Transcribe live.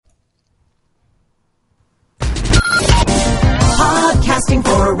Podcasting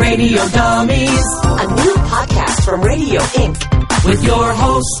for Radio Dummies. A new podcast from Radio Inc. With your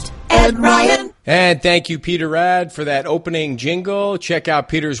host, Ed Ryan. And thank you, Peter Rad, for that opening jingle. Check out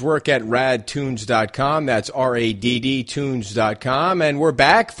Peter's work at radtunes.com. That's R-A-D-D tunes.com. And we're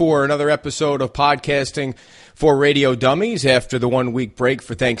back for another episode of Podcasting for Radio Dummies after the 1 week break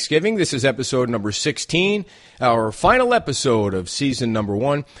for Thanksgiving. This is episode number 16, our final episode of season number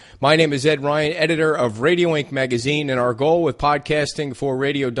 1. My name is Ed Ryan, editor of Radio Inc. magazine, and our goal with Podcasting for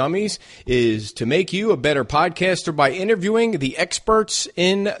Radio Dummies is to make you a better podcaster by interviewing the experts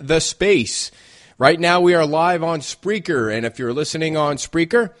in the space. Right now we are live on Spreaker, and if you're listening on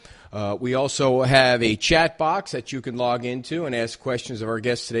Spreaker, we also have a chat box that you can log into and ask questions of our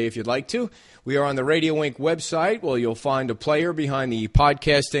guests today if you'd like to. We are on the Radio Inc. website, where you'll find a player behind the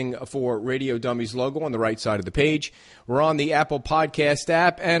Podcasting for Radio Dummies logo on the right side of the page. We're on the Apple Podcast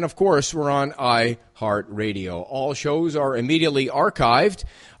app, and of course, we're on iHeartRadio. All shows are immediately archived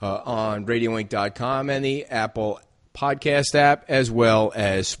on radioinc.com and the Apple Podcast app, as well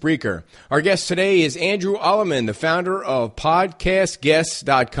as Spreaker. Our guest today is Andrew Allemann, the founder of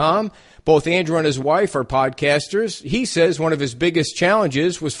podcastguests.com. Both Andrew and his wife are podcasters. He says one of his biggest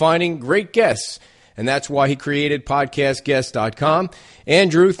challenges was finding great guests, and that's why he created podcastguests.com.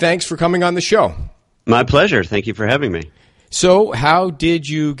 Andrew, thanks for coming on the show. My pleasure. Thank you for having me. So how did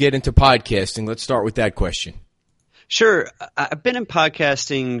you get into podcasting? Let's start with that question. Sure. I've been in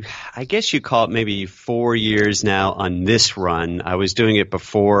podcasting, I guess you call it maybe 4 years now on this run. I was doing it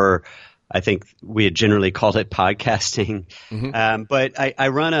before. I think we had generally called it podcasting. Mm-hmm. But I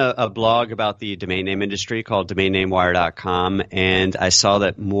run a blog about the domain name industry called domainnamewire.com, and I saw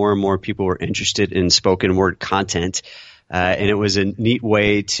that more and more people were interested in spoken word content. And it was a neat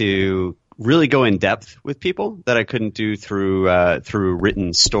way to really go in depth with people that I couldn't do through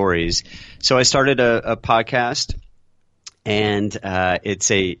written stories. So I started a podcast. And it's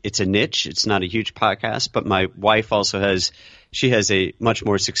a niche. It's not a huge podcast, but my wife also has a much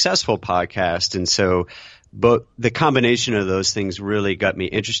more successful podcast, and so but the combination of those things really got me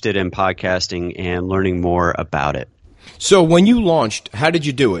interested in podcasting and learning more about it. So when you launched, how did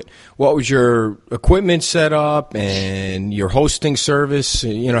you do it? What was your equipment set up and your hosting service?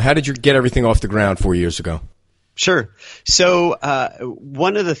 How did you get everything off the ground 4 years ago? Sure. So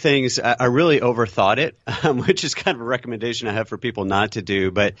one of the things I really overthought it, which is kind of a recommendation I have for people not to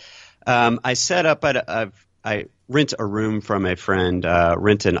do. But I set up I rent a room from a friend,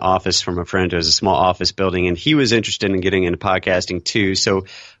 rent an office from a friend who has a small office building, and he was interested in getting into podcasting too. So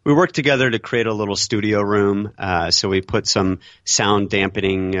we worked together to create a little studio room. So we put some sound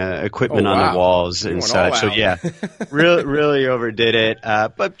dampening equipment on the walls and such. So yeah, really overdid it.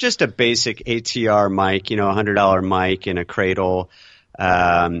 But just a basic ATR mic, $100 mic and a cradle.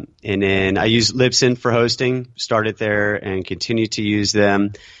 And then I used Libsyn for hosting, started there and continued to use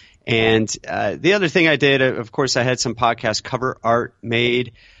them. And the other thing I did, of course, I had some podcast cover art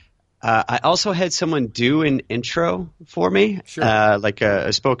made. I also had someone do an intro for me, sure. Like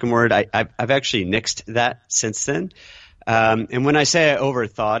a spoken word. I've actually nixed that since then. And when I say I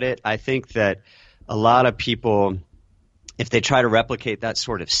overthought it, I think that a lot of people, if they try to replicate that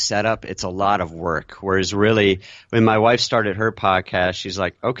sort of setup, it's a lot of work. Whereas really, when my wife started her podcast, she's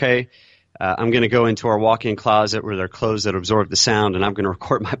like, okay, I'm going to go into our walk-in closet where there are clothes that absorb the sound, and I'm going to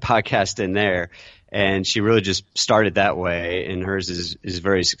record my podcast in there. And she really just started that way, and hers is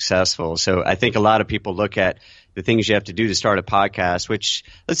very successful. So I think a lot of people look at the things you have to do to start a podcast, which,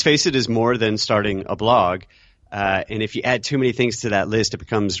 let's face it, is more than starting a blog. And if you add too many things to that list, it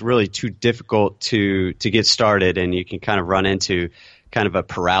becomes really too difficult to get started, and you can kind of run into kind of a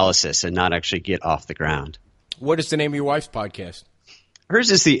paralysis and not actually get off the ground. What is the name of your wife's podcast? Hers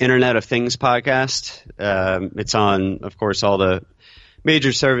is the Internet of Things podcast. It's on, of course, all the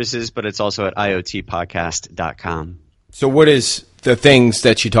major services, but it's also at iotpodcast.com. So what is the things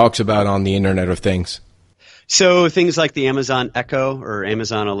that she talks about on the Internet of Things? So things like the Amazon Echo or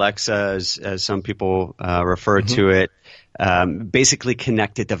Amazon Alexa, as some people refer to it, basically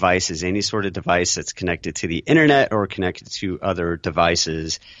connected devices, any sort of device that's connected to the Internet or connected to other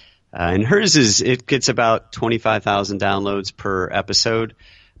devices. And hers it gets about 25,000 downloads per episode,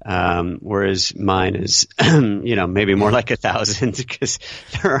 whereas mine is, maybe more like 1,000 because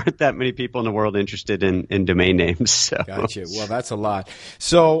there aren't that many people in the world interested in domain names. So. Gotcha. Well, that's a lot.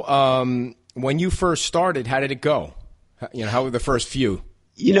 So when you first started, how did it go? How were the first few?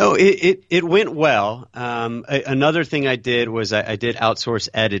 It went well. Another thing I did was I did outsource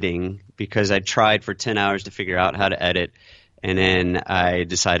editing because I tried for 10 hours to figure out how to edit. And then I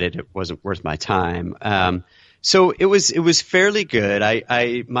decided it wasn't worth my time. So it was fairly good.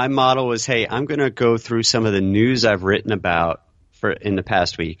 My model was, hey, I'm going to go through some of the news I've written about in the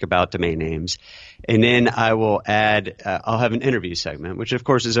past week about domain names. And then I will add, I'll have an interview segment, which of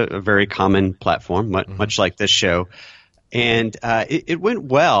course is a very common platform, much like this show. And it went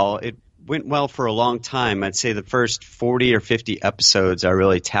well. It went well for a long time. I'd say the first 40 or 50 episodes, I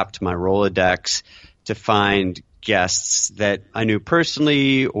really tapped my Rolodex to find guests that I knew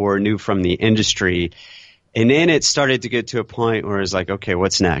personally or knew from the industry. And then it started to get to a point where it's like, okay,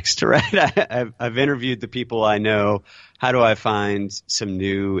 what's next, right? I've interviewed the people I know. How do I find some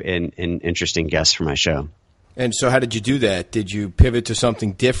new and interesting guests for my show? And so how did you do that? Did you pivot to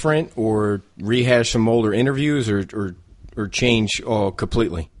something different or rehash some older interviews or change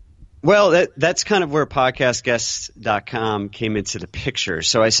completely? Well, that's kind of where podcastguests.com came into the picture.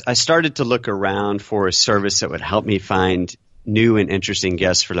 So I started to look around for a service that would help me find new and interesting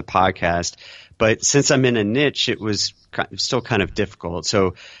guests for the podcast. But since I'm in a niche, it was still kind of difficult.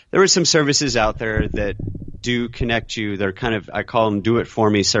 So there were some services out there that do connect you. They're kind of, I call them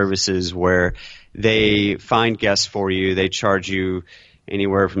do-it-for-me services, where they find guests for you. They charge you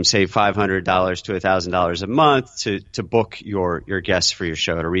anywhere from, say, $500 to $1,000 a month to book your guests for your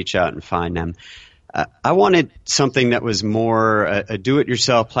show, to reach out and find them. I wanted something that was more a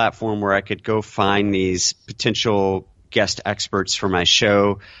do-it-yourself platform where I could go find these potential guest experts for my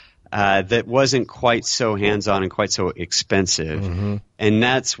show that wasn't quite so hands-on and quite so expensive. Mm-hmm. And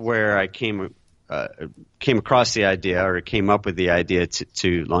that's where I came across the idea, or came up with the idea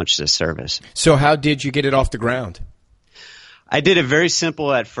to launch this service. So how did you get it off the ground? I did it very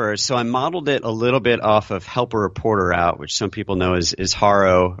simple at first. So I modeled it a little bit off of Help a Reporter Out, which some people know is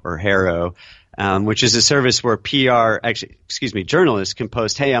Haro or Haro, which is a service where journalists can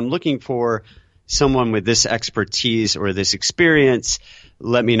post, hey, I'm looking for someone with this expertise or this experience.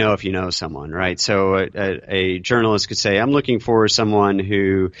 Let me know if you know someone, right? So a journalist could say, I'm looking for someone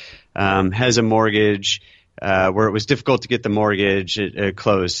who has a mortgage where it was difficult to get the mortgage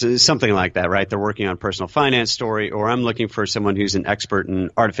closed, something like that, right? They're working on a personal finance story, or I'm looking for someone who's an expert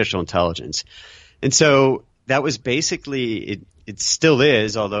in artificial intelligence. And so that was basically, it still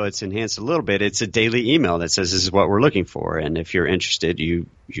is, although it's enhanced a little bit. It's a daily email that says this is what we're looking for, and if you're interested, you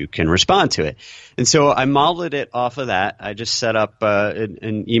can respond to it. And so I modeled it off of that. I just set up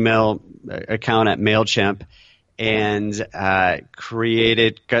an email account at MailChimp and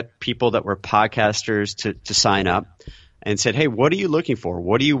got people that were podcasters to sign up and said, hey, what are you looking for?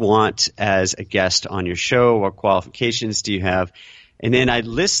 What do you want as a guest on your show? What qualifications do you have? And then I'd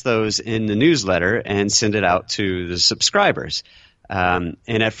list those in the newsletter and send it out to the subscribers. And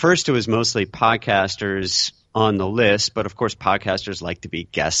at first it was mostly podcasters on the list, but of course podcasters like to be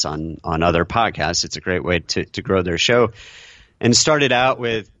guests on other podcasts. It's a great way to grow their show. And started out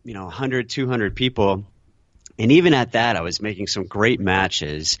with 100, 200 people. And even at that, I was making some great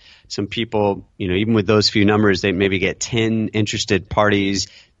matches. Some people, even with those few numbers, they maybe get 10 interested parties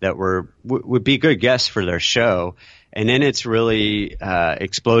that would be good guests for their show. And then it's really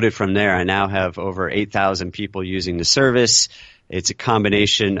exploded from there. I now have over 8,000 people using the service. It's a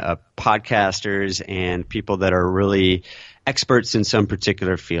combination of podcasters and people that are really experts in some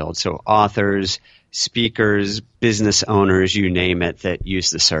particular field. So authors, speakers, business owners, you name it, that use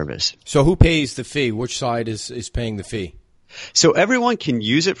the service. So who pays the fee? Which side is paying the fee? So everyone can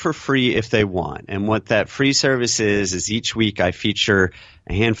use it for free if they want. And what that free service is each week I feature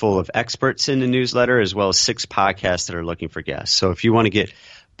a handful of experts in the newsletter, as well as 6 podcasts that are looking for guests. So if you want to get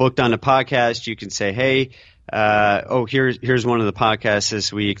booked on a podcast, you can say, hey, here's one of the podcasts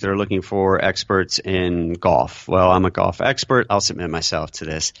this week. They're looking for experts in golf. Well, I'm a golf expert. I'll submit myself to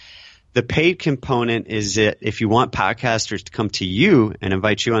this. The paid component is that if you want podcasters to come to you and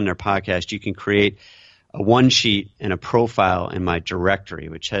invite you on their podcast, you can create a one sheet and a profile in my directory,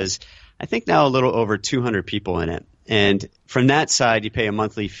 which has, I think, now a little over 200 people in it. And from that side, you pay a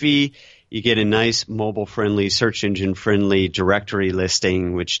monthly fee. You get a nice mobile-friendly, search engine-friendly directory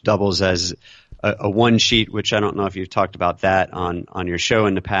listing, which doubles as a one sheet, which I don't know if you've talked about that on your show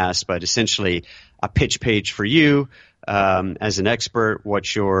in the past, but essentially a pitch page for you as an expert,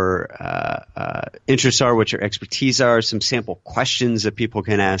 what your interests are, what your expertise are, some sample questions that people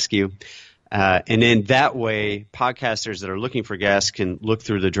can ask you. And then that way, podcasters that are looking for guests can look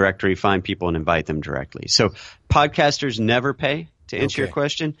through the directory, find people, and invite them directly. So podcasters never pay, to answer your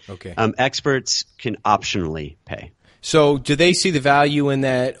question. Okay. Experts can optionally pay. So do they see the value in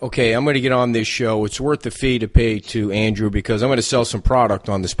that, okay, I'm going to get on this show. It's worth the fee to pay to Andrew because I'm going to sell some product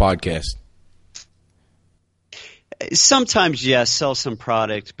on this podcast? Sometimes, yes, sell some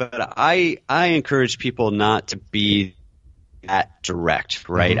product. But I encourage people not to be that direct,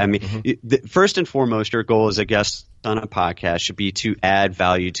 right? Mm-hmm, I mean, first and foremost, your goal as a guest on a podcast should be to add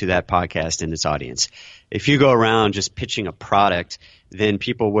value to that podcast and its audience. If you go around just pitching a product, then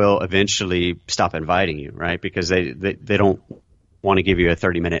people will eventually stop inviting you, right? Because they don't want to give you a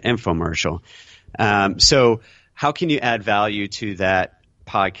 30-minute infomercial. So how can you add value to that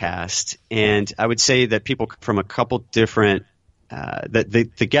podcast? And I would say that people from a couple different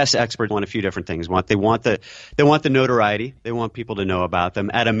the guest experts want a few different things. They want the notoriety. They want people to know about them.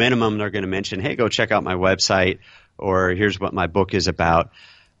 At a minimum, they're going to mention, hey, go check out my website, or here's what my book is about.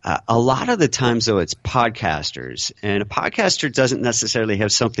 A lot of the times, though, it's podcasters. And a podcaster doesn't necessarily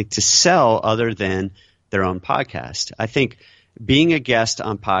have something to sell other than their own podcast. I think being a guest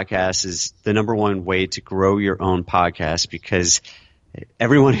on podcasts is the number one way to grow your own podcast, because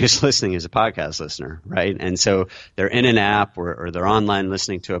everyone who's listening is a podcast listener, right? And so they're in an app or they're online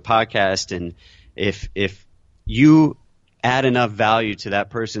listening to a podcast. And if you add enough value to that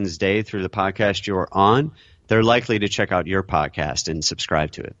person's day through the podcast you're on, they're likely to check out your podcast and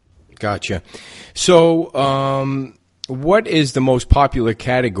subscribe to it. Gotcha. So what is the most popular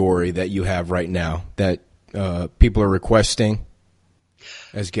category that you have right now that people are requesting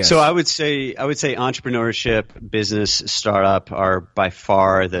as guests? So I would say entrepreneurship, business, startup are by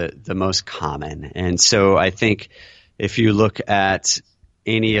far the most common. And so I think if you look at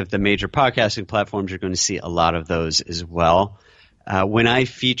any of the major podcasting platforms, you're going to see a lot of those as well. When I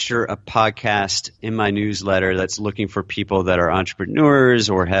feature a podcast in my newsletter that's looking for people that are entrepreneurs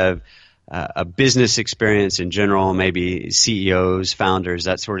or have a business experience in general, maybe CEOs, founders,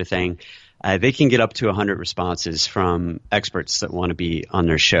 that sort of thing, they can get up to 100 responses from experts that want to be on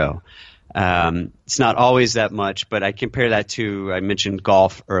their show. It's not always that much, but I compare that to, I mentioned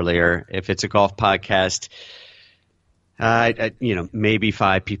golf earlier. If it's a golf podcast, maybe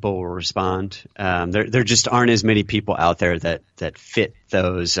 5 people will respond. There just aren't as many people out there that fit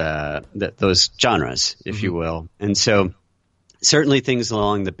those genres, if you will. And so certainly things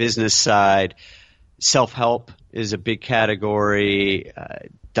along the business side, self-help is a big category.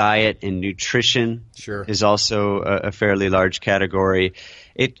 Diet and nutrition is also a fairly large category.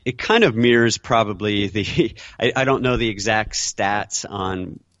 It kind of mirrors probably I don't know the exact stats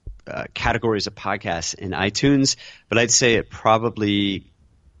on categories of podcasts in iTunes, but I'd say it probably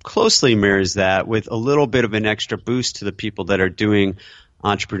closely mirrors that, with a little bit of an extra boost to the people that are doing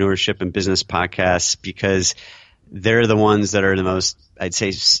entrepreneurship and business podcasts, because they're the ones that are the most, I'd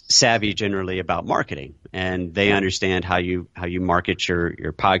say, savvy generally about marketing, and they understand how you market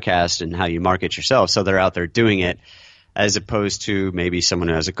your podcast and how you market yourself. So they're out there doing it, as opposed to maybe someone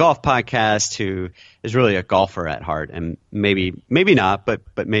who has a golf podcast who is really a golfer at heart, and maybe not, but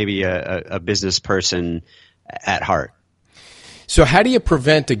maybe a business person at heart. So how do you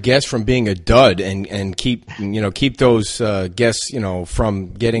prevent a guest from being a dud and keep those guests,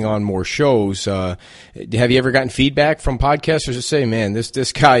 from getting on more shows? Have you ever gotten feedback from podcasters that say, man,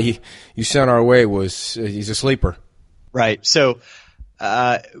 this guy you sent our way he's a sleeper? Right. So,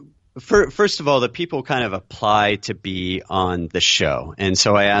 first of all, the people kind of apply to be on the show. And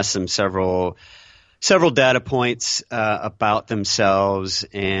so I asked them several data points about themselves,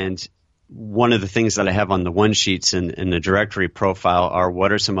 and one of the things that I have on the one sheets in the directory profile are,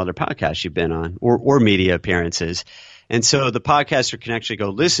 what are some other podcasts you've been on, or media appearances. And so the podcaster can actually go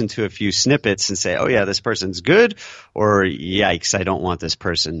listen to a few snippets and say, oh yeah, this person's good, or yikes, I don't want this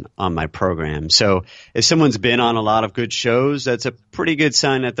person on my program. So if someone's been on a lot of good shows, that's a pretty good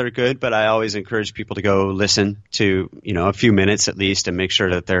sign that they're good. But I always encourage people to go listen to, a few minutes at least, and make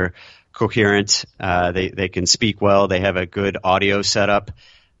sure that they're coherent. They can speak well. They have a good audio setup.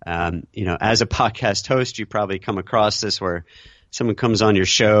 As a podcast host, you probably come across this where someone comes on your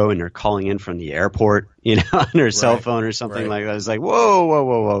show and they're calling in from the airport, on their cell phone or something like that. It's like,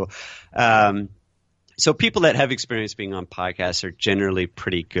 whoa. So people that have experience being on podcasts are generally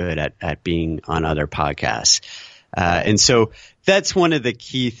pretty good at being on other podcasts. And so that's one of the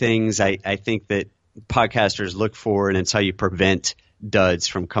key things I think that podcasters look for, and it's how you prevent duds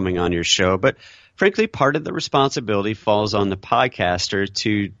from coming on your show. But frankly, part of the responsibility falls on the podcaster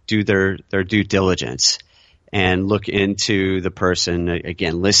to do their due diligence and look into the person.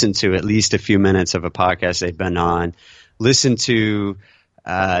 Again, listen to at least a few minutes of a podcast they've been on. Listen to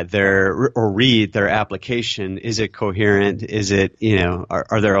read their application. Is it coherent? Is it,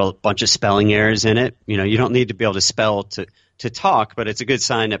 are there a bunch of spelling errors in it? You don't need to be able to spell to talk, but it's a good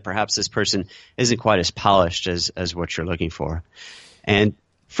sign that perhaps this person isn't quite as polished as what you're looking for. And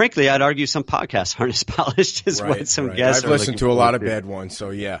frankly, I'd argue some podcasts aren't as polished as what some guests are. I've listened to a lot of bad ones,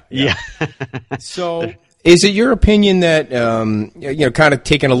 so yeah. So is it your opinion that, kind of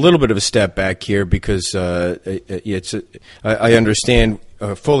taking a little bit of a step back here, because I understand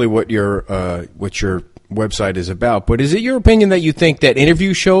fully what you're website is about. But is it your opinion that you think that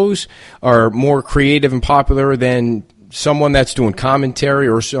interview shows are more creative and popular than someone that's doing commentary?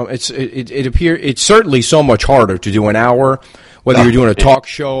 Or so it's certainly so much harder to do an hour, whether you're doing a talk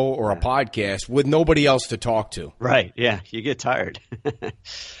show or a podcast with nobody else to talk to. Right. Yeah. You get tired.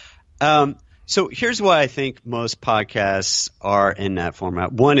 So here's why I think most podcasts are in that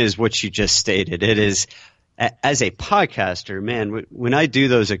format. One is what you just stated. It is, as a podcaster, man, when I do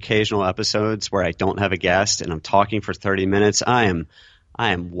those occasional episodes where I don't have a guest and I'm talking for 30 minutes, I am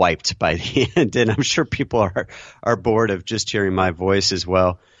wiped by the end, and I'm sure people are bored of just hearing my voice as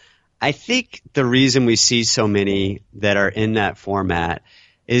well. I think the reason we see so many that are in that format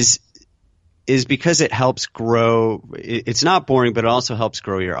is because it helps grow. It's not boring, but it also helps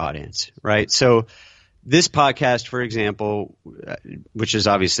grow your audience, right? So this podcast, for example, which is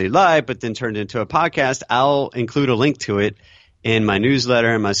obviously live, but then turned into a podcast, I'll include a link to it in my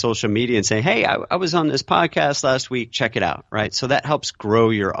newsletter and my social media and say, hey, I was on this podcast last week. Check it out, right? So that helps grow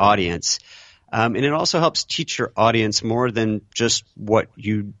your audience. And it also helps teach your audience more than just what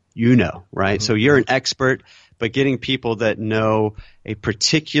you know, right? Mm-hmm. So you're an expert, but getting people that know a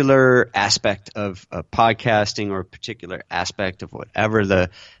particular aspect of podcasting or a particular aspect of whatever the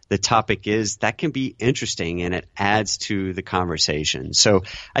topic is, that can be interesting and it adds to the conversation. So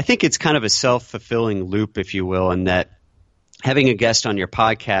I think it's kind of a self-fulfilling loop, if you will, in that having a guest on your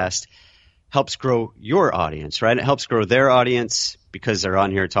podcast helps grow your audience, right? It helps grow their audience because they're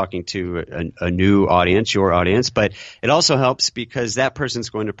on here talking to a new audience, your audience, but it also helps because that person's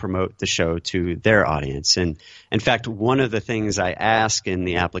going to promote the show to their audience. And in fact, one of the things I ask in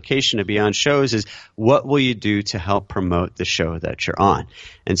the application to be on shows is, what will you do to help promote the show that you're on?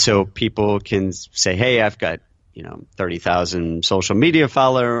 And so people can say, hey, I've got 30,000 social media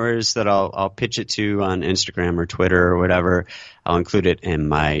followers that I'll pitch it to on Instagram or Twitter or whatever. I'll include it in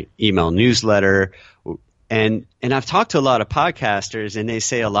my email newsletter. And I've talked to a lot of podcasters, and they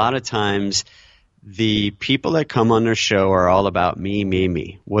say a lot of times the people that come on their show are all about me, me,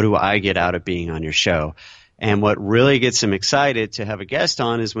 me. What do I get out of being on your show? And what really gets them excited to have a guest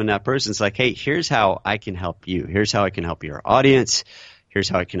on is when that person's like, hey, here's how I can help you. Here's how I can help your audience. Here's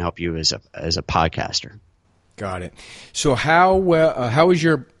how I can help you as a podcaster. Got it. So how is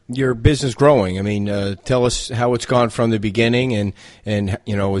your business growing? I mean, tell us how it's gone from the beginning, and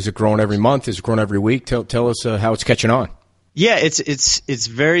is it growing every month? Is it growing every week? Tell us how it's catching on. Yeah, it's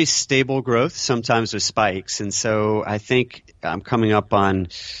very stable growth, sometimes with spikes, and so I think I'm coming up on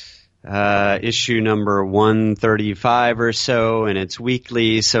issue number 135 or so, and it's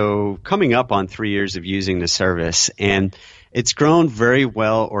weekly. So coming up on 3 years of using the service, and it's grown very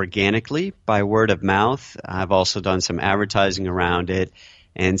well organically by word of mouth. I've also done some advertising around it.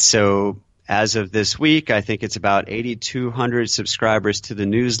 And so as of this week, I think it's about 8,200 subscribers to the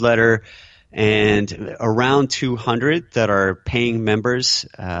newsletter and around 200 that are paying members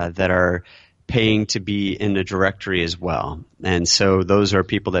that are paying to be in the directory as well. And so those are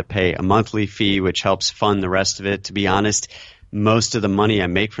people that pay a monthly fee, which helps fund the rest of it. To be honest, most of the money I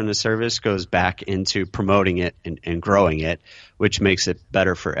make from the service goes back into promoting it and growing it, which makes it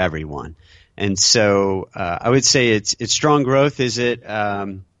better for everyone. And so I would say it's strong growth. Has it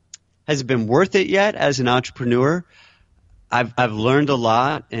been worth it yet as an entrepreneur? I've learned a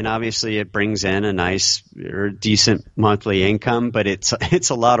lot, and obviously it brings in a nice or decent monthly income, but it's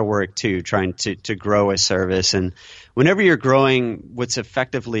a lot of work too, trying to grow a service. And whenever you're growing what's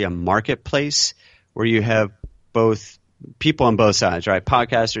effectively a marketplace where you have both people on both sides, right?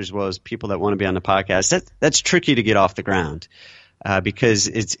 Podcasters as well as people that want to be on the podcast. That's tricky to get off the ground because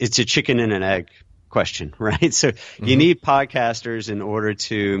it's a chicken and an egg question, right? So you need podcasters in order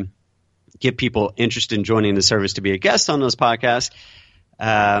to get people interested in joining the service to be a guest on those podcasts.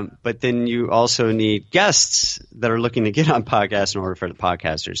 But then you also need guests that are looking to get on podcasts in order for the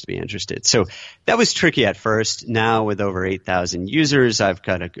podcasters to be interested. So that was tricky at first. Now with over 8,000 users, I've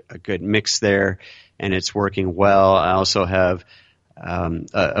got a good mix there, and it's working well. I also have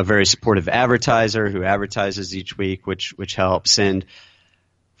a very supportive advertiser who advertises each week, which helps. And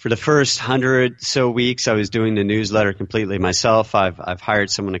for the first 100 so weeks, I was doing the newsletter completely myself. I've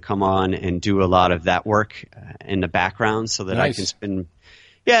hired someone to come on and do a lot of that work in the background so that I can spend.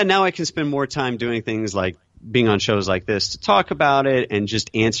 Yeah, now I can spend more time doing things like being on shows like this to talk about it and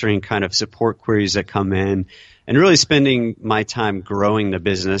just answering kind of support queries that come in, and really spending my time growing the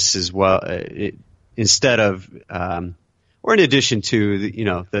business as well, instead of or in addition to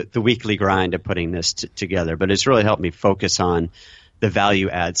the weekly grind of putting this together. But it's really helped me focus on the value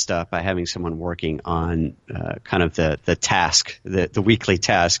add stuff by having someone working on kind of the task, the weekly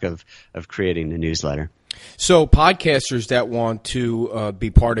task of creating the newsletter. So podcasters that want to be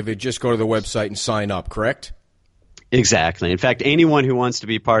part of it, just go to the website and sign up, correct? Exactly. In fact, anyone who wants to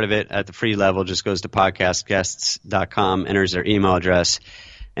be part of it at the free level just goes to podcastguests.com, enters their email address,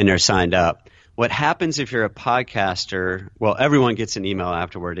 and they're signed up. What happens if you're a podcaster? Well, everyone gets an email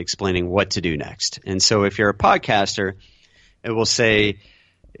afterward explaining what to do next. And so if you're a podcaster, it will say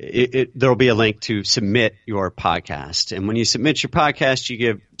there will be a link to submit your podcast. And when you submit your podcast, you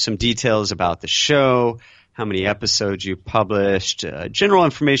give some details about the show, how many episodes you published, general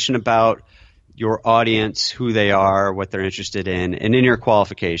information about your audience, who they are, what they're interested in, and then your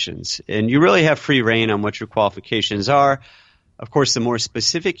qualifications. And you really have free reign on what your qualifications are. Of course, the more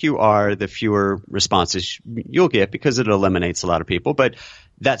specific you are, the fewer responses you'll get because it eliminates a lot of people. But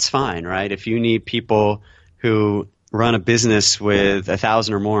that's fine, right? If you need people who run a business with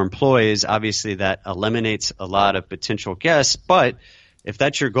 1,000 or more employees, obviously that eliminates a lot of potential guests. But if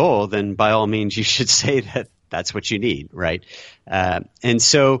that's your goal, then by all means, you should say that that's what you need, right? And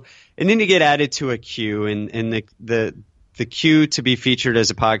then you get added to a queue, and the queue to be featured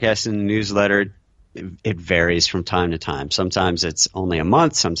as a podcast in the newsletter, it varies from time to time. Sometimes it's only a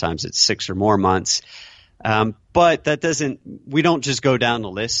month, sometimes it's 6 or more months. But we don't just go down the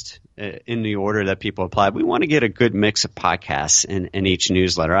list in the order that people apply. We want to get a good mix of podcasts in each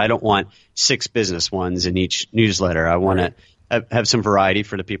newsletter. I don't want 6 business ones in each newsletter. I want to have some variety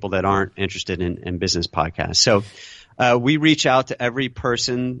for the people that aren't interested in business podcasts. So we reach out to every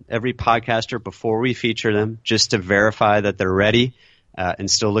person, every podcaster before we feature them, just to verify that they're ready and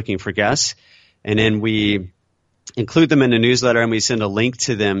still looking for guests. And then we include them in the newsletter, and we send a link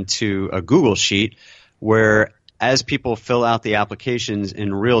to them to a Google Sheet where, as people fill out the applications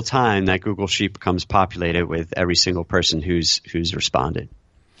in real time, that Google Sheet becomes populated with every single person who's responded.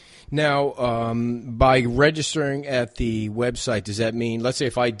 Now, by registering at the website, does that mean, let's say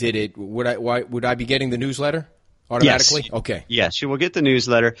if I did it, would I be getting the newsletter automatically? Yes. Okay. Yes, you will get the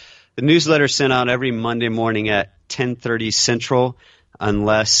newsletter. The newsletter is sent out every Monday morning at 10:30 Central,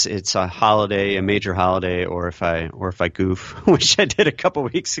 unless it's a holiday, a major holiday, or if I goof, which I did a couple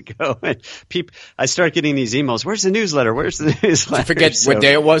weeks ago. And I start getting these emails. Where's the newsletter? Where's the newsletter? Did you forget what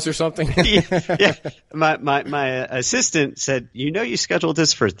day it was or something? Yeah. My assistant said, you scheduled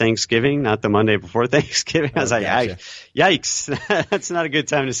this for Thanksgiving, not the Monday before Thanksgiving. I was like, gotcha. Yikes, that's not a good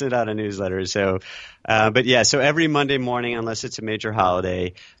time to send out a newsletter. So, so every Monday morning, unless it's a major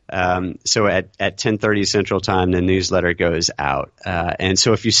holiday, so at 10:30 Central Time, the newsletter goes out. And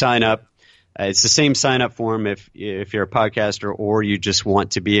so if you sign up, it's the same sign up form if you're a podcaster or you just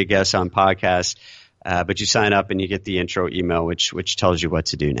want to be a guest on podcasts, but you sign up and you get the intro email, which tells you what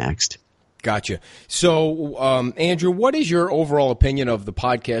to do next. Gotcha. So, Andrew, what is your overall opinion of the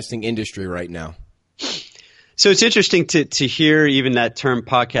podcasting industry right now? So it's interesting to hear even that term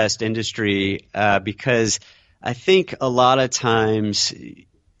podcast industry, because I think a lot of times –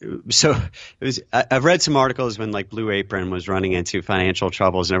 so I've read some articles when like Blue Apron was running into financial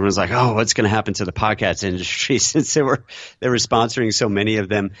troubles, and everyone's like, "Oh, what's going to happen to the podcast industry?" Since they were sponsoring so many of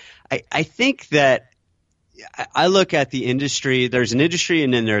them. I think that I look at the industry. There's an industry,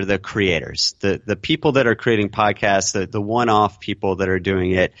 and then there are the creators, the people that are creating podcasts, the one-off people that are doing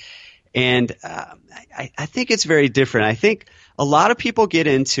it, and I think it's very different. I think a lot of people get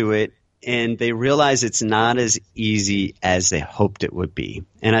into it and they realize it's not as easy as they hoped it would be.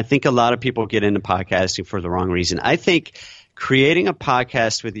 And I think a lot of people get into podcasting for the wrong reason. I think creating a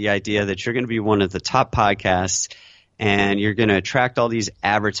podcast with the idea that you're going to be one of the top podcasts and you're going to attract all these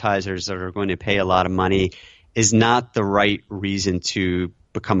advertisers that are going to pay a lot of money is not the right reason to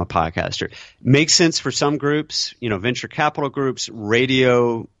become a podcaster. Makes sense for some groups, venture capital groups,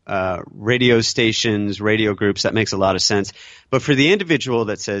 radio stations, radio groups. That makes a lot of sense. But for the individual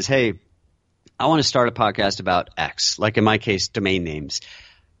that says, hey, I want to start a podcast about X, like in my case, domain names.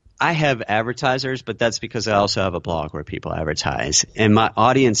 I have advertisers, but that's because I also have a blog where people advertise. And my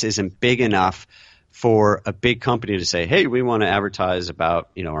audience isn't big enough for a big company to say, hey, we want to advertise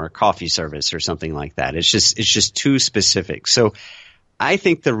about, our coffee service or something like that. It's just too specific. So I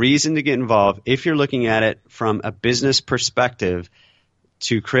think the reason to get involved, if you're looking at it from a business perspective,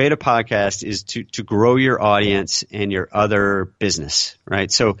 to create a podcast is to grow your audience and your other business,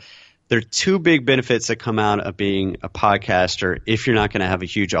 right? So there are 2 big benefits that come out of being a podcaster if you're not going to have a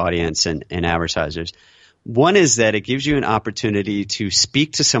huge audience and advertisers. One is that it gives you an opportunity to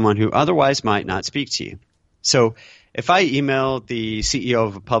speak to someone who otherwise might not speak to you. So if I email the CEO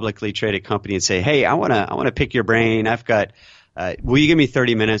of a publicly traded company and say, hey, I want to pick your brain. I've got will you give me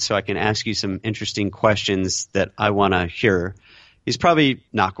 30 minutes so I can ask you some interesting questions that I want to hear? He's probably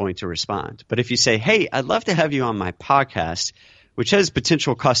not going to respond. But if you say, hey, I'd love to have you on my podcast, which has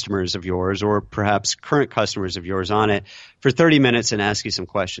potential customers of yours or perhaps current customers of yours on it for 30 minutes and ask you some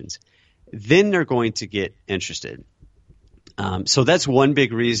questions. Then they're going to get interested. So that's one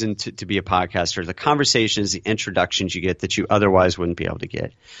big reason to be a podcaster, the conversations, the introductions you get that you otherwise wouldn't be able to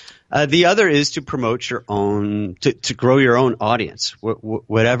get. The other is to promote your own, to grow your own audience,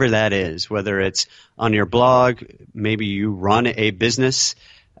 whatever that is, whether it's on your blog, maybe you run a business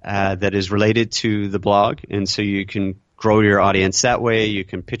that is related to the blog, and so you can grow your audience that way. You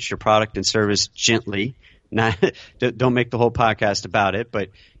can pitch your product and service gently. Don't make the whole podcast about it, but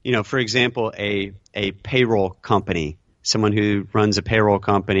for example, a payroll company, someone who runs a payroll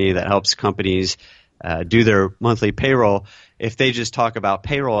company that helps companies do their monthly payroll. If they just talk about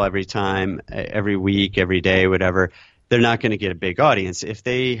payroll every time, every week, every day, whatever, they're not going to get a big audience. If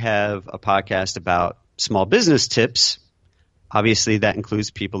they have a podcast about small business tips, obviously that includes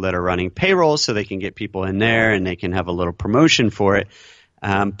people that are running payroll, so they can get people in there and they can have a little promotion for it.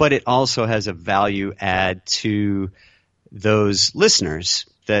 But it also has a value add to those listeners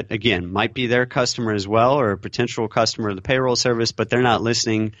that, again, might be their customer as well or a potential customer of the payroll service, but they're not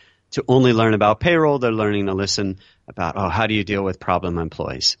listening to only learn about payroll. They're learning to listen about, how do you deal with problem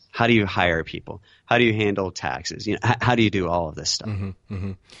employees? How do you hire people? How do you handle taxes? How do you do all of this stuff? Mm-hmm,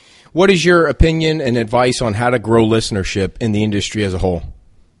 mm-hmm. What is your opinion and advice on how to grow listenership in the industry as a whole?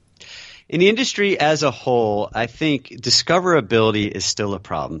 In the industry as a whole, I think discoverability is still a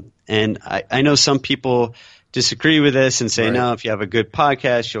problem. And I know some people disagree with this and say, no, if you have a good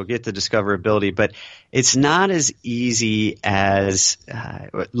podcast, you'll get the discoverability. But it's not as easy as,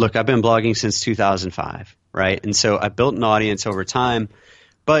 look, I've been blogging since 2005, right? And so I built an audience over time.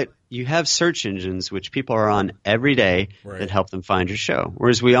 But you have search engines, which people are on every day, that help them find your show.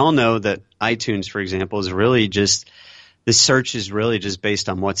 Whereas we all know that iTunes, for example, is really just – the search is really just based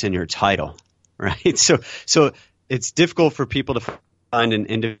on what's in your title, right? So it's difficult for people to find an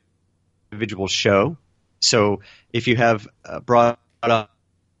individual show. So if you have brought up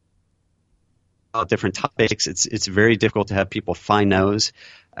different topics, it's very difficult to have people find those.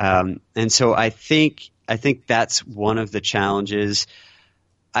 And so I think that's one of the challenges.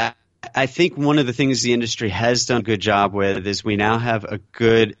 I think one of the things the industry has done a good job with is we now have a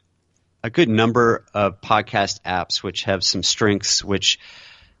good number of podcast apps which have some strengths, which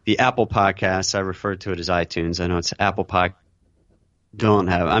the Apple Podcasts, I refer to it as iTunes. I know it's Apple Podcast. Don't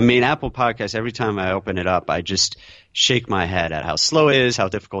have. I mean, Apple Podcasts, every time I open it up, I just shake my head at how slow it is, how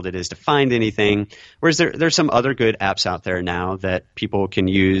difficult it is to find anything. Whereas there's some other good apps out there now that people can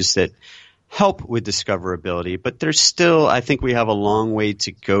use that help with discoverability, but there's still, I think we have a long way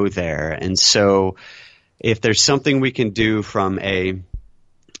to go there. And so if there's something we can do from a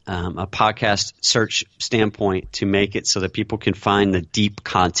podcast search standpoint to make it so that people can find the deep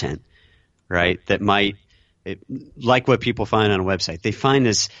content, right, that might like what people find on a website. They find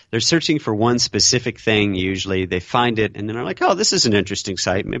this, they're searching for one specific thing usually. They find it and then they're like, oh, this is an interesting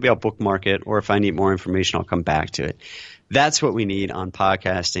site. Maybe I'll bookmark it, or if I need more information, I'll come back to it. That's what we need on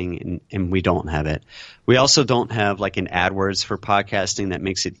podcasting, and we don't have it. We also don't have like an AdWords for podcasting that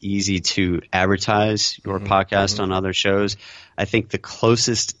makes it easy to advertise your podcast on other shows. I think the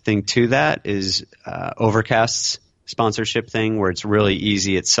closest thing to that is Overcast's sponsorship thing, where it's really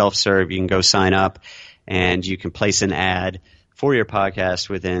easy. It's self-serve. You can go sign up and you can place an ad for your podcast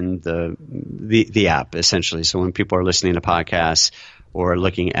within the app, essentially. So when people are listening to podcasts or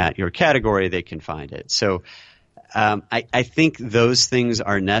looking at your category, they can find it. So I think those things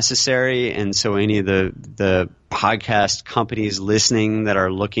are necessary, and so any of the podcast companies listening that are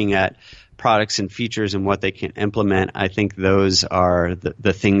looking at products and features and what they can implement, I think those are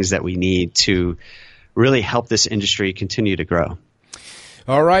the things that we need to really help this industry continue to grow.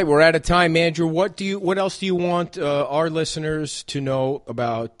 All right, we're out of time, Andrew. What else do you want our listeners to know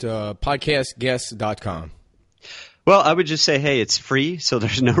about podcastguests.com? Well, I would just say, hey, it's free, so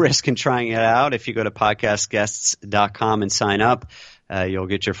there's no risk in trying it out. If you go to podcastguests.com and sign up, you'll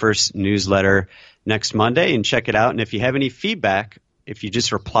get your first newsletter next Monday, and check it out. And if you have any feedback, if you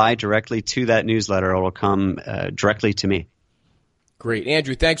just reply directly to that newsletter, it will come directly to me. Great.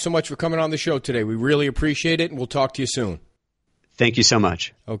 Andrew, thanks so much for coming on the show today. We really appreciate it, and we'll talk to you soon. Thank you so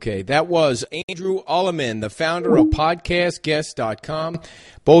much. Okay, that was Andrew Allemann, the founder of podcastguests.com.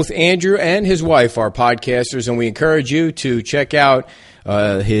 Both Andrew and his wife are podcasters, and we encourage you to check out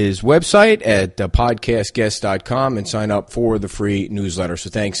his website at podcastguests.com and sign up for the free newsletter. So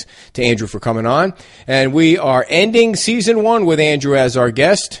thanks to Andrew for coming on. And we are ending season 1 with Andrew as our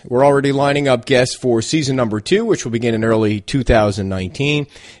guest. We're already lining up guests for season number 2, which will begin in early 2019.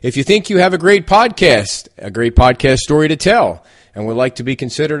 If you think you have a great podcast story to tell, and would like to be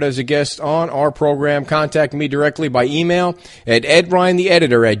considered as a guest on our program, contact me directly by email at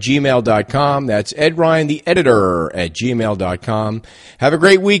edryantheeditor@gmail.com. That's edryantheeditor@gmail.com. Have a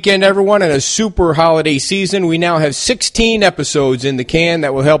great weekend, everyone, and a super holiday season. We now have 16 episodes in the can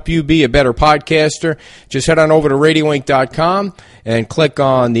that will help you be a better podcaster. Just head on over to radioinc.com and click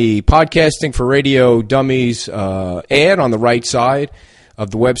on the Podcasting for Radio Dummies ad on the right side of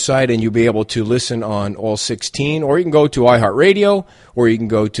the website, and you'll be able to listen on all 16. Or you can go to iHeartRadio, or you can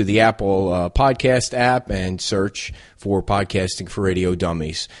go to the Apple Podcast app and search for Podcasting for Radio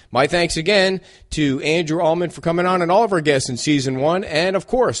Dummies. My thanks again to Andrew Allemann for coming on and all of our guests in Season 1. And, of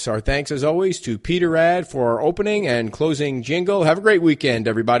course, our thanks, as always, to Peter Rad for our opening and closing jingle. Have a great weekend,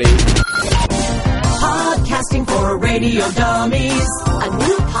 everybody. Podcasting for Radio Dummies. A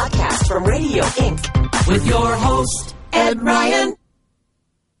new podcast from Radio Inc. With your host, Ed Ryan.